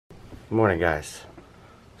Good morning, guys.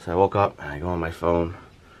 So I woke up and I go on my phone,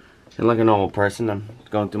 and like a normal person, I'm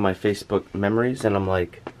going through my Facebook memories, and I'm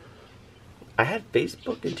like, I had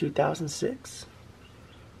Facebook in 2006?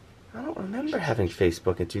 I don't remember having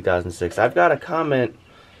Facebook in 2006. I've got a comment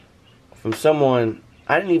from someone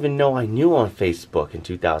I didn't even know I knew on Facebook in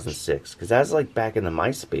 2006, because that's like back in the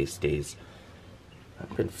MySpace days.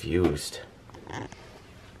 I'm confused.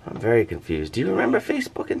 I'm very confused. Do you remember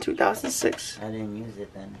Facebook in 2006? I didn't use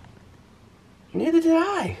it then. Neither did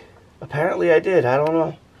I. Apparently I did. I don't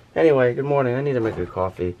know. Anyway, good morning. I need to make a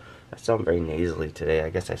coffee. I sound very nasally today. I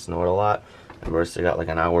guess I snort a lot. And Marissa got like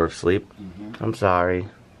an hour of sleep. I'm sorry.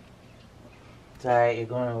 It's alright, you're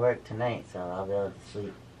going to work tonight, so I'll be able to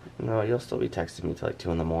sleep. No, you'll still be texting me till like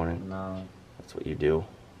 2 in the morning. No. That's what you do.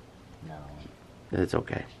 No. It's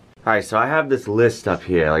okay. Alright, so I have this list up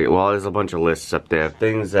here. Like, well, there's a bunch of lists up there.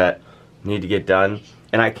 Things that need to get done.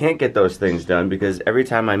 And I can't get those things done because every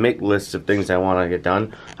time I make lists of things I want to get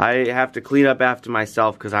done, I have to clean up after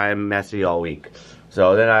myself because I am messy all week.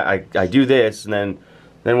 So then I do this, and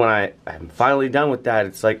then when I'm finally done with that,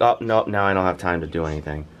 it's like, oh, no, now I don't have time to do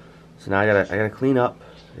anything. So now I gotta clean up.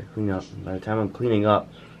 And by the time I'm cleaning up,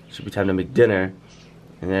 it should be time to make dinner.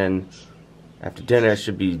 And then after dinner, it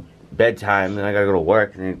should be bedtime. Then I gotta go to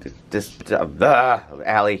work. And then just,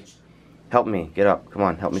 Allie, help me. Get up. Come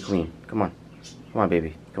on, help me clean. Come on. Come on,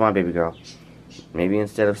 baby. Come on, baby girl. Maybe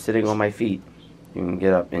instead of sitting on my feet, you can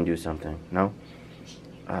get up and do something. No?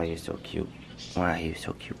 Oh, you're so cute. Why are you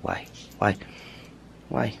so cute? Why? Why?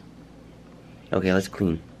 Why? Okay, let's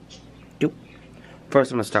clean. Doop.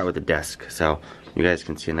 First, I'm going to start with the desk. So, you guys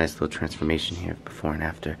can see a nice little transformation here, before and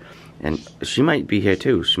after. And she might be here,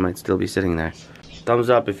 too. She might still be sitting there. Thumbs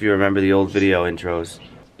up if you remember the old video intros.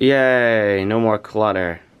 Yay! No more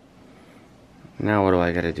clutter. Now what do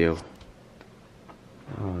I got to do?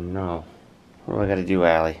 Oh no. What do I gotta do,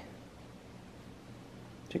 Allie?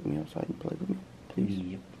 Take me outside and play with me, please.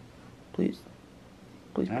 Yep. Please.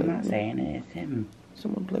 Please play with me. I'm not saying it, it's him.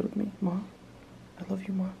 Someone play with me. Ma? I love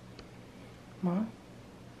you, Ma. Ma?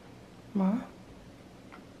 Ma?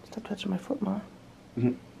 Stop touching my foot, Ma.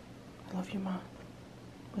 I love you, Ma.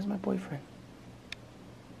 Where's my boyfriend?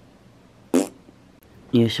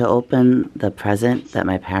 You should open the present that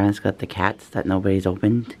my parents got the cats that nobody's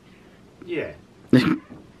opened. Yeah.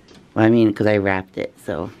 Well, I mean, because I wrapped it,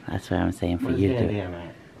 so that's what I'm saying for you to do.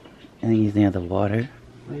 I think he's near the water.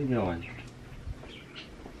 What are you doing?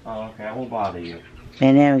 Oh, okay, I won't bother you.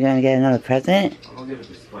 And then we're gonna get another present. I'll give it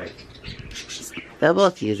to Spike. They'll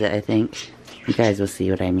both use it, I think. You guys will see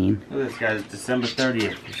what I mean. Look at this, guys. It's December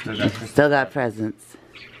 30th. We Still got presents.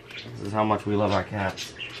 This is how much we love our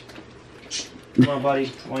cats. Come on,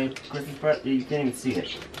 buddy. Want your Christmas present? You can't even see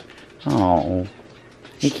it. Oh.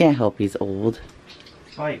 He can't help he's old.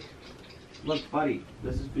 Spike. Look, buddy.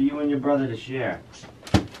 This is for you and your brother to share.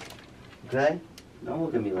 Okay? Don't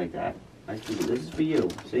look at me like that. This is for you.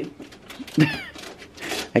 See?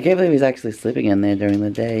 I can't believe he's actually sleeping in there during the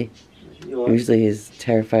day. Usually he's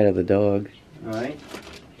terrified of the dog. Alright.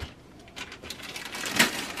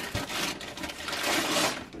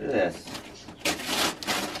 Look at this.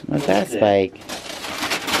 What's that, Spike?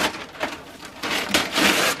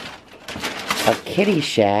 A kitty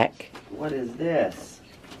shack. What is this?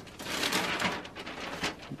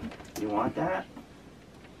 You want that?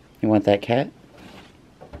 You want that cat?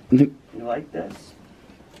 You like this?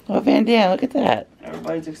 Oh, Van Dam, look at that.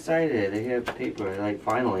 Everybody's excited. They hear paper. They're like,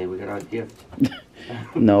 finally, we got our gift.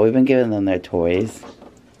 No, we've been giving them their toys.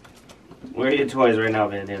 Where are your toys right now,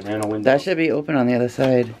 Van Dam? They're in a window. That should be open on the other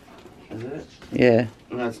side. Is it? Yeah.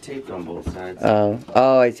 No, it's taped on both sides.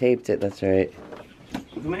 Oh, I taped it. That's right.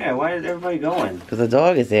 Come here. Why is everybody going? Because the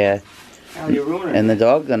dog is there. How you ruining it? And the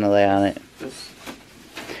dog's gonna lay on it.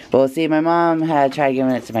 Well, see, my mom had tried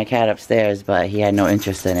giving it to my cat upstairs, but he had no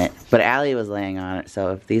interest in it. But Allie was laying on it,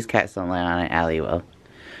 so if these cats don't lay on it, Allie will.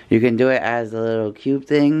 You can do it as a little cube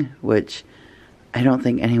thing, which I don't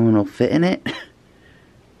think anyone will fit in it.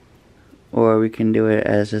 Or we can do it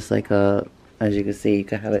as just like a, as you can see, you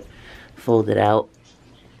can have it folded out.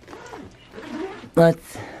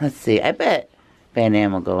 Let's see. I bet Van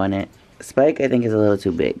Dam will go in it. Spike, I think, is a little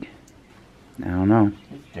too big. I don't know.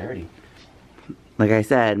 It's dirty. Like I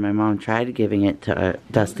said, my mom tried giving it to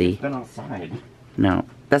Dusty. It's been outside. No.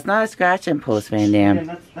 That's not a scratch and post, Van Dam.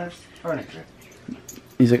 Yeah, that's furniture.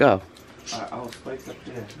 He's like, oh. Oh, Spike's up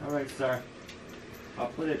there. Alright, sir. I'll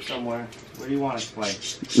put it somewhere. Where do you want it, Spike?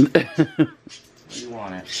 Where do you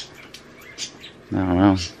want it? I don't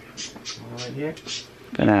know. Right here?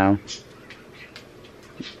 For now.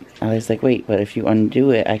 I was like, wait, but if you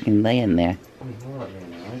undo it, I can lay in there. Hold on,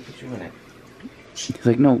 let me put you in it. He's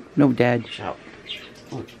like, no, Dad. Shout.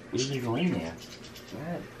 Look, you can go in there. Go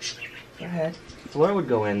ahead. Go ahead. Fleur would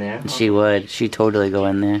go in there. She would. She'd totally go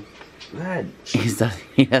in there. Go ahead.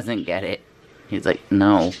 He doesn't get it. He's like,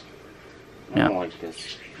 no. I don't like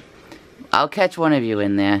this. I'll catch one of you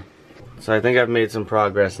in there. So I think I've made some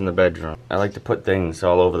progress in the bedroom. I like to put things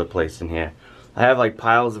all over the place in here. I have like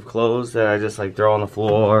piles of clothes that I just like throw on the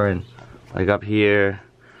floor and like up here.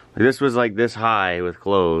 Like, this was like this high with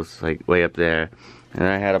clothes, like way up there. And then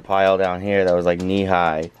I had a pile down here that was like knee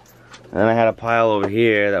high. And then I had a pile over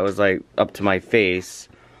here that was like up to my face.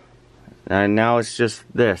 And now it's just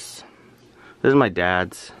this. This is my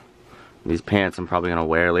dad's. These pants I'm probably gonna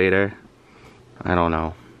wear later. I don't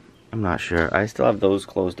know. I'm not sure. I still have those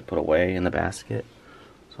clothes to put away in the basket.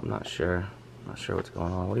 So I'm not sure. I'm not sure what's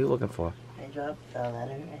going on. What are you looking for? I dropped a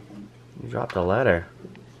letter, I think. You dropped a letter.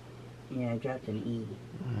 Yeah, I dropped an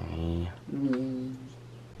E.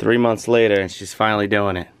 3 months later and she's finally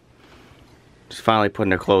doing it. She's finally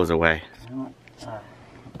putting her clothes away.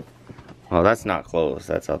 Well, that's not clothes.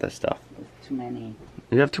 That's other stuff. There's too many.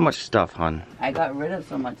 You have too much stuff, hon. I got rid of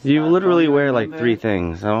so much stuff. You literally wear like 3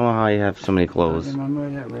 things. I don't know how you have so many clothes. Remember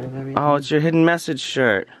I got rid of everything? Oh, it's your hidden message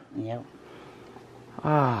shirt. Yep.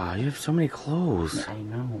 Ah, you have so many clothes. I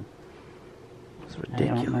know. It's I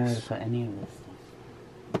don't know where to ridiculous. put any of this stuff.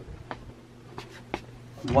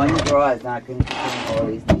 One drawer is not going to contain all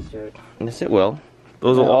these t-shirts. Yes, it will.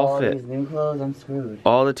 Those will all fit. These new clothes, I'm screwed.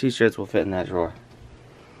 All the t-shirts will fit in that drawer.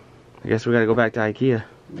 I guess we gotta go back to IKEA.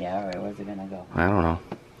 Yeah, alright, where's it gonna go? I don't know.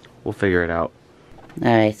 We'll figure it out.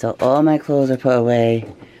 Alright, so all my clothes are put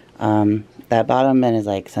away. That bottom bin is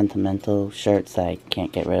like sentimental shirts that I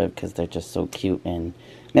can't get rid of because they're just so cute. And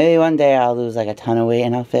maybe one day I'll lose like a ton of weight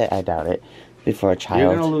in outfit. I doubt it. Before a child.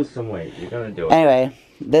 You're gonna lose some weight. You're gonna do it. Anyway,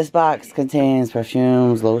 this box contains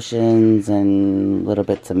perfumes, lotions, and little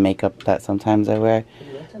bits of makeup that sometimes I wear.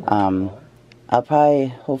 I'll probably,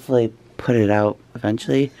 hopefully, put it out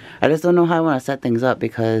eventually. I just don't know how I want to set things up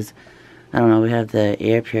because, I don't know, we have the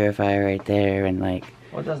air purifier right there and like...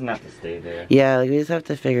 Well, it doesn't have to stay there. Yeah, like, we just have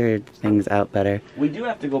to figure things out better. We do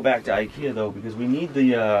have to go back to IKEA though because we need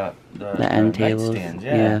the end tables. Nightstands,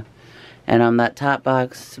 yeah. And that top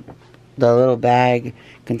box, the little bag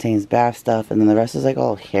contains bath stuff, and then the rest is like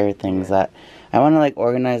all hair things that I want to like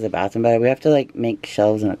organize the bathroom better. We have to like make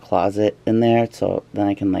shelves in a closet in there so then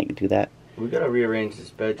I can like do that. We gotta rearrange this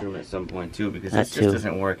bedroom at some point too because That this just too.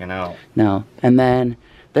 isn't working out. No. And then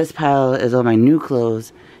this pile is all my new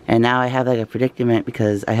clothes, and now I have like a predicament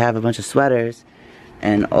because I have a bunch of sweaters,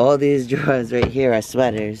 and all these drawers right here are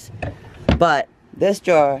sweaters. But this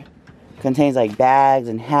drawer contains like bags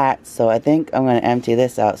and hats, so I think I'm gonna empty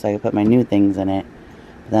this out so I can put my new things in it.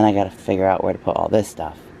 Then I gotta figure out where to put all this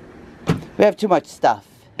stuff. We have too much stuff,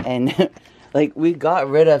 and like we got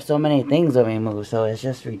rid of so many things when we moved, so it's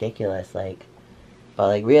just ridiculous. Like, but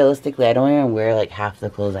like realistically, I don't even wear like half the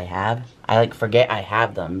clothes I have. I like forget I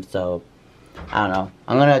have them, so I don't know.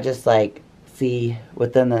 I'm gonna just like see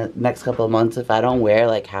within the next couple of months if I don't wear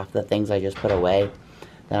like half the things I just put away,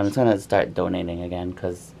 then I'm just gonna start donating again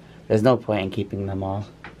because there's no point in keeping them all,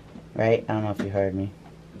 right? I don't know if you heard me.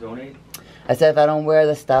 Donate? I said if I don't wear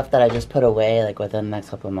the stuff that I just put away, like within the next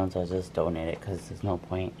couple of months, I'll just donate it because there's no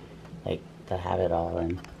point, like, to have it all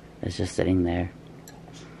and it's just sitting there,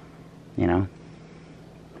 you know?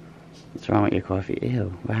 What's wrong with your coffee?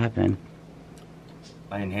 Ew, what happened?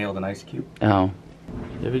 I inhaled an ice cube. Oh.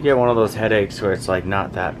 If you get one of those headaches where it's like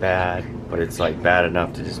not that bad, but it's like bad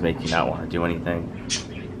enough to just make you not want to do anything,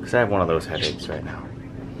 because I have one of those headaches right now.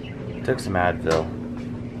 Took some Advil.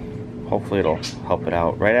 Hopefully it'll help it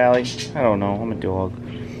out. Right, Allie? I don't know. I'm a dog.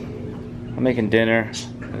 I'm making dinner.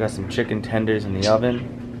 I got some chicken tenders in the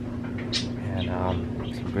oven.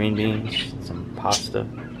 And some green beans, some pasta,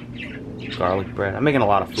 garlic bread. I'm making a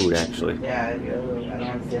lot of food, actually. Yeah, I don't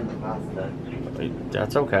understand the pasta.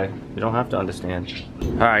 That's okay. You don't have to understand.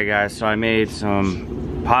 Alright, guys. So I made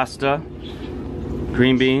some pasta,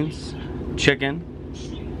 green beans,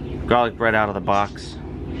 chicken, garlic bread out of the box.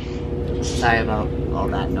 Sorry about all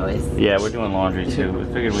that noise. Yeah, we're doing laundry too. We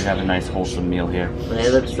figured we'd have a nice wholesome meal here. But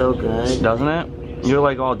it looks so good. Doesn't it? You're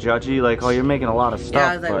like all judgy, like, oh, you're making a lot of stuff.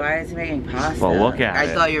 Yeah, I was like, but... why is he making pasta? Well, look at I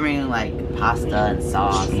it. thought you were making like pasta and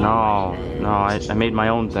sauce. No, I made my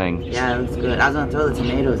own thing. Yeah, it looks good. I was gonna throw the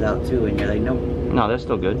tomatoes out too, and you're like, nope. No, they're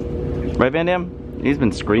still good. Right, Van Dam? He's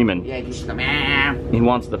been screaming. Yeah, he's just like, meow, He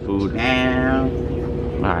wants the food. meow.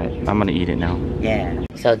 Alright, I'm gonna eat it now. Yeah.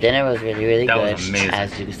 So dinner was really, really That good. was amazing.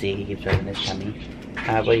 As you can see, he keeps rubbing his tummy.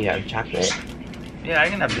 What do you have? Chocolate? Yeah, I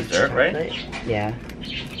can have dessert, right? Chocolate? Yeah.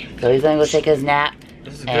 So he's gonna go take his nap.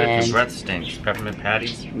 This is good if your breath stinks. Peppermint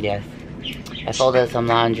patties. Yes. I folded some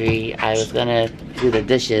laundry. I was gonna do the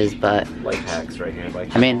dishes, but Life hacks right here.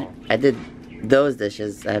 I mean, I did those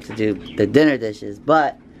dishes. I have to do the dinner dishes,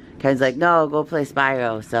 but Ken's like, no, go play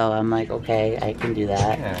Spyro. So I'm like, okay, I can do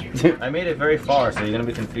that. Yeah. I made it very far, so you're gonna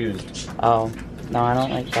be confused. Oh, no, I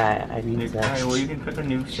don't like that. I need to. Alright, well, you can pick a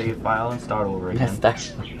new save file and start over again.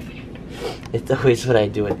 It's always what I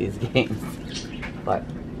do with these games. But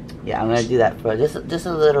yeah, I'm gonna do that for just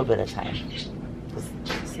a little bit of time.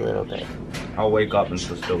 Just a little bit. I'll wake up and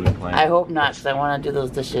she'll still be playing. I hope not, because I want to do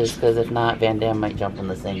those dishes, because if not, Van Damme might jump in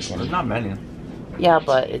the sink. There's not many. Yeah,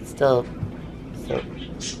 but it's still... So.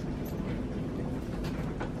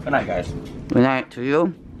 Good night, guys. Good night to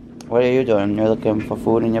you. What are you doing? You're looking for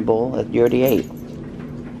food in your bowl that you already ate.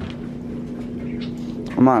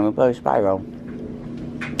 Come on, we'll play Spyro.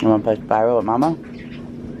 You want to play Spyro with Mama?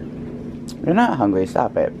 You're not hungry,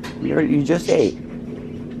 stop it. You just ate.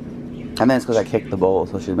 And then it's because I kicked the bowl,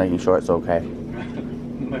 so she's making sure it's okay.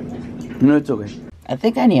 No, it's okay. I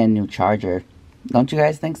think I need a new charger. Don't you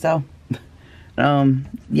guys think so?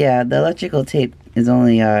 Yeah, the electrical tape is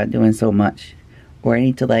only doing so much. Or I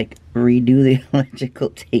need to, like, redo the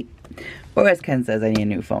electrical tape. Or as Ken says, I need a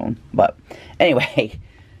new phone. But, anyway,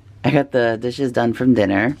 I got the dishes done from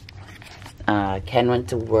dinner. Ken went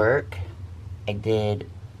to work. I did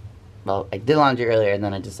laundry earlier, and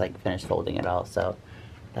then I just, like, finished folding it all. So,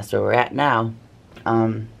 that's where we're at now.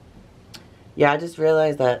 Yeah, I just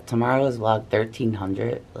realized that tomorrow is vlog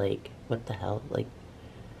 1300. Like, what the hell? Like,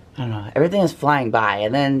 I don't know. Everything is flying by.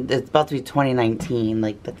 And then it's about to be 2019.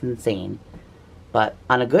 Like, that's insane. But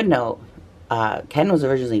on a good note, Ken was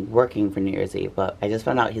originally working for New Year's Eve, but I just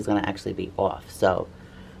found out he's going to actually be off. So,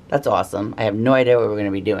 that's awesome. I have no idea what we're going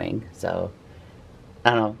to be doing. So, I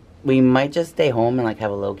don't know. We might just stay home and, like,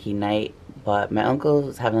 have a low-key night. But my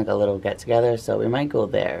uncle's having, like, a little get-together, so we might go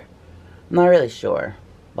there. I'm not really sure.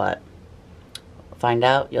 But, find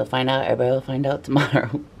out. You'll find out. Everybody will find out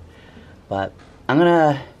tomorrow. But, I'm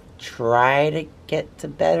going to try to get to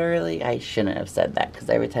bed early. I shouldn't have said that, because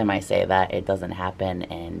every time I say that, it doesn't happen,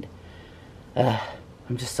 and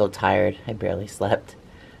I'm just so tired. I barely slept.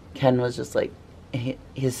 Ken was just like,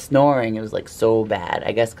 his snoring, it was like so bad.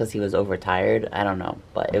 I guess because he was overtired. I don't know,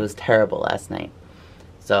 but it was terrible last night.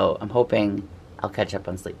 So I'm hoping I'll catch up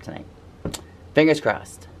on sleep tonight. Fingers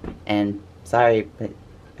crossed. And sorry, but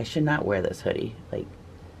I should not wear this hoodie. Like,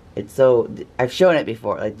 it's so, I've shown it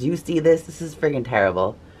before. Like, do you see this? This is freaking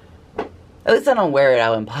terrible. At least I don't wear it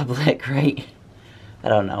out in public, right? I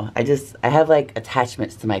don't know. I have, like,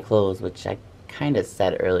 attachments to my clothes, which I kind of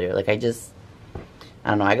said earlier. Like, I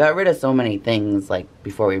don't know. I got rid of so many things, like,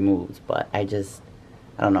 before we moved, but I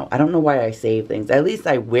don't know. I don't know why I save things. At least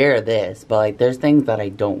I wear this, but, like, there's things that I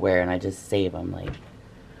don't wear, and I just save them. Like,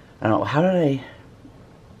 I don't know.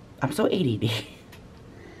 I'm so ADD.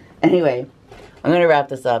 Anyway, I'm going to wrap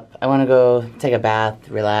this up. I want to go take a bath,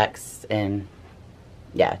 relax, and,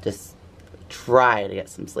 yeah, just try to get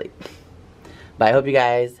some sleep. But I hope you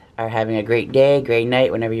guys are having a great day, great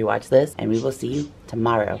night whenever you watch this, and we will see you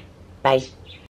tomorrow. Bye.